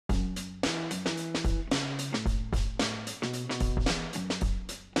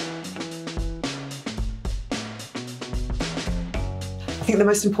think the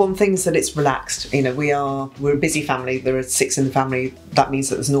most important thing is that it's relaxed. You know, we're a busy family. There are 6 in the family. That means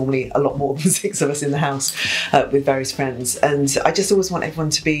that there's normally a lot more than 6 of us in the house with various friends. And I just always want everyone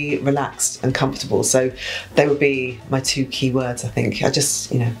to be relaxed and comfortable. So they would be my 2 key words, I think.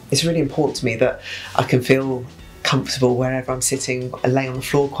 It's really important to me that I can feel comfortable wherever I'm sitting. I lay on the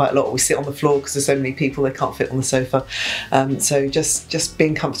floor quite a lot. We sit on the floor because there's so many people, they can't fit on the sofa. So just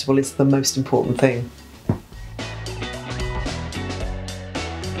being comfortable is the most important thing.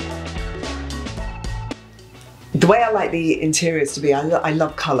 The way I like the interiors to be, I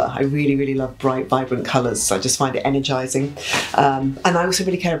love colour. I really, really love bright, vibrant colours. I just find it energising. And I also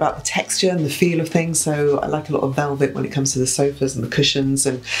really care about the texture and the feel of things. So I like a lot of velvet when it comes to the sofas and the cushions,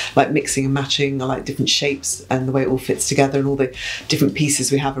 and like mixing and matching. I like different shapes and the way it all fits together and all the different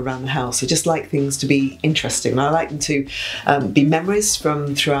pieces we have around the house. I just like things to be interesting. And I like them to be memories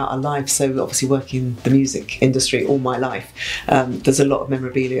from throughout our lives. So obviously working in the music industry all my life, there's a lot of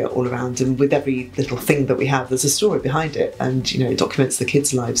memorabilia all around. And with every little thing that we have, there's a story behind it, and it documents the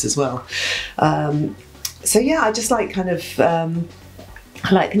kids' lives as well. So yeah, I just like I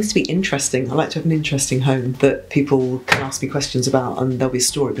like things to be interesting. I like to have an interesting home that people can ask me questions about, and there'll be a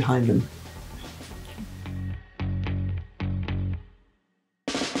story behind them.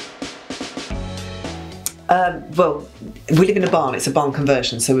 Well, we live in a barn. It's a barn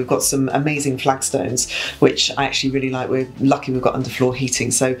conversion, so we've got some amazing flagstones, which I actually really like. We're lucky we've got underfloor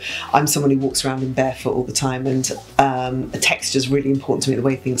heating, so I'm someone who walks around in barefoot all the time, and the texture is really important to me, the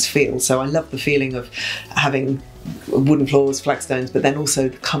way things feel. So I love the feeling of having wooden floors, flagstones, but then also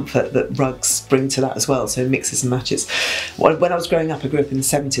the comfort that rugs bring to that as well, so mixes and matches. When I was growing up, I grew up in the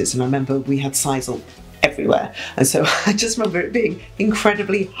 70s, and I remember we had sisal everywhere, and so I just remember it being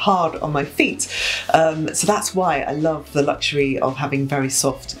incredibly hard on my feet. So that's why I love the luxury of having very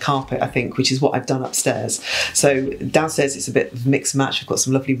soft carpet, I think, which is what I've done upstairs. So downstairs it's a bit of a mix and match. I've got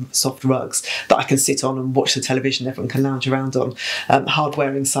some lovely soft rugs that I can sit on and watch the television, everyone can lounge around on.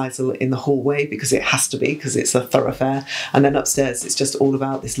 Hard-wearing sisal in the hallway, because it has to be, because it's a thoroughfare. And then upstairs it's just all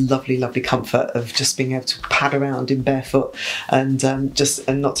about this lovely, lovely comfort of just being able to pad around in barefoot and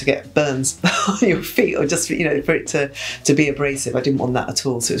not to get burns on your feet, or just for it to be abrasive. I didn't want that at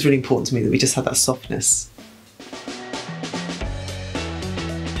all, so it was really important to me that we just had that softness.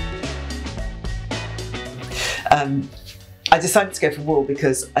 I decided to go for wool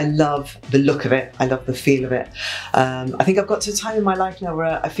because I love the look of it, I love the feel of it. I think I've got to a time in my life now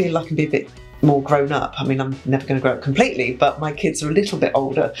where I feel I can be a bit more grown up. I mean, I'm never going to grow up completely, but my kids are a little bit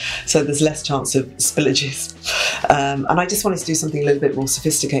older, so there's less chance of spillages. And I just wanted to do something a little bit more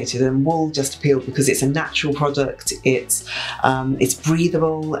sophisticated, and wool just appealed because it's a natural product, it's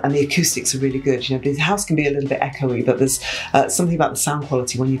breathable, and the acoustics are really good. The house can be a little bit echoey, but there's something about the sound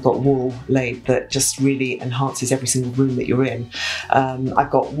quality when you've got wool laid that just really enhances every single room that you're in. I've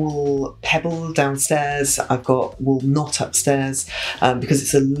got wool pebble downstairs, I've got wool knot upstairs, because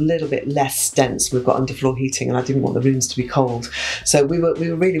it's a little bit less dense. We've got underfloor heating, and I didn't want the rooms to be cold, so we were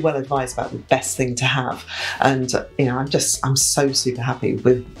really well advised about the best thing to have. And I'm so super happy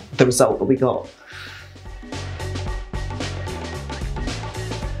with the result that we got.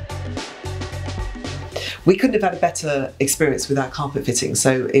 We couldn't have had a better experience with our carpet fitting.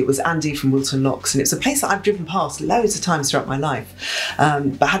 So it was Andy from Wilton Locks, and it's a place that I've driven past loads of times throughout my life,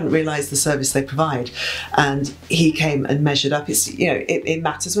 but hadn't realised the service they provide. And he came and measured up. It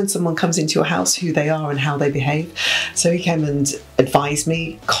matters when someone comes into your house who they are and how they behave. So he came and advised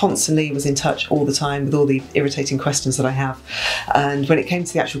me, constantly was in touch all the time with all the irritating questions that I have. And when it came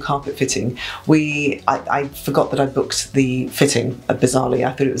to the actual carpet fitting, I forgot that I booked the fitting, bizarrely.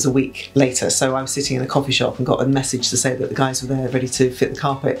 I thought it was a week later. So I was sitting in a coffee shop and got a message to say that the guys were there ready to fit the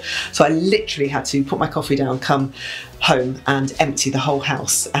carpet. So I literally had to put my coffee down, come home and empty the whole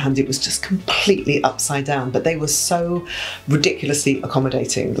house, and it was just completely upside down. But they were so ridiculously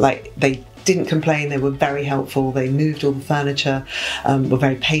accommodating. Like, they didn't complain, they were very helpful, they moved all the furniture, were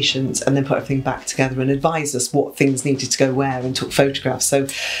very patient, and then put everything back together and advised us what things needed to go where, and took photographs. So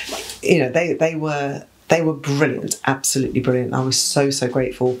they were brilliant, absolutely brilliant. I was so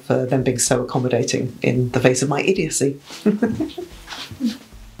grateful for them being so accommodating in the face of my idiocy.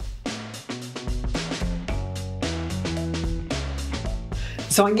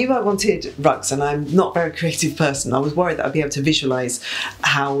 So I knew I wanted rugs, and I'm not a very creative person. I was worried that I'd be able to visualise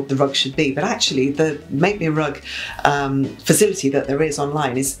how the rug should be, but actually the Make Me a Rug facility that there is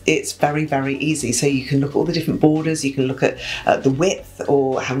online it's very, very easy. So you can look at all the different borders, you can look at the width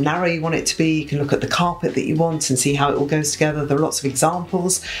or how narrow you want it to be, you can look at the carpet that you want and see how it all goes together. There are lots of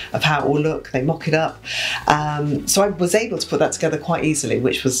examples of how it will look, they mock it up. So I was able to put that together quite easily,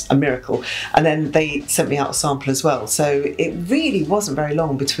 which was a miracle. And then they sent me out a sample as well. So it really wasn't very long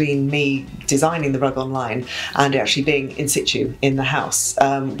between me designing the rug online and actually being in situ in the house,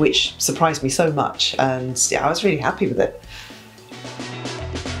 which surprised me so much, and yeah, I was really happy with it.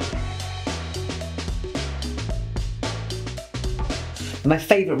 My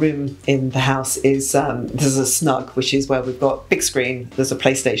favourite room in the house is, there's a snug, which is where we've got big screen, there's a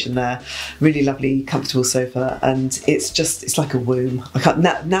PlayStation there, really lovely, comfortable sofa, and it's like a womb.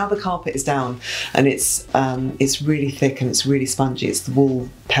 Now the carpet is down, and it's really thick and it's really spongy, it's the wool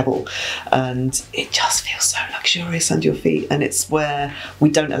pebble, and it just feels so luxurious under your feet, and it's where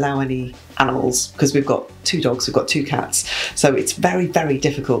we don't allow any animals, because we've got 2 dogs, we've got 2 cats, so it's very, very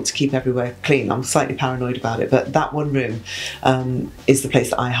difficult to keep everywhere clean. I'm slightly paranoid about it, but that one room is the place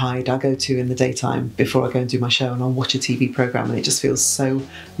that I hide. I go to in the daytime before I go and do my show, and I'll watch a TV programme, and it just feels so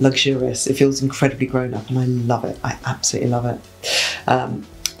luxurious. It feels incredibly grown up, and I love it. I absolutely love it.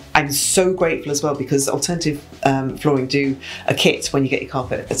 I'm so grateful as well, because Alternative Flooring do a kit when you get your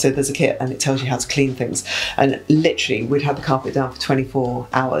carpet. So there's a kit and it tells you how to clean things. And literally we'd had the carpet down for 24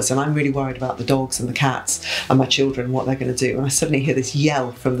 hours, and I'm really worried about the dogs and the cats and my children, what they're going to do. And I suddenly hear this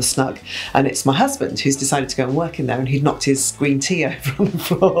yell from the snug, and it's my husband who's decided to go and work in there, and he'd knocked his green tea over on the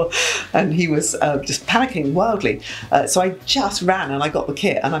floor, and he was just panicking wildly. So I just ran and I got the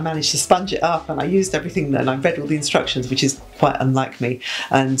kit, and I managed to sponge it up, and I used everything, and I read all the instructions, which is quite unlike me.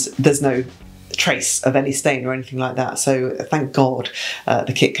 And there's no trace of any stain or anything like that, so thank God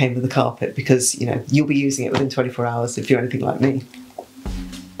the kit came with the carpet, because you know you'll be using it within 24 hours if you're anything like me.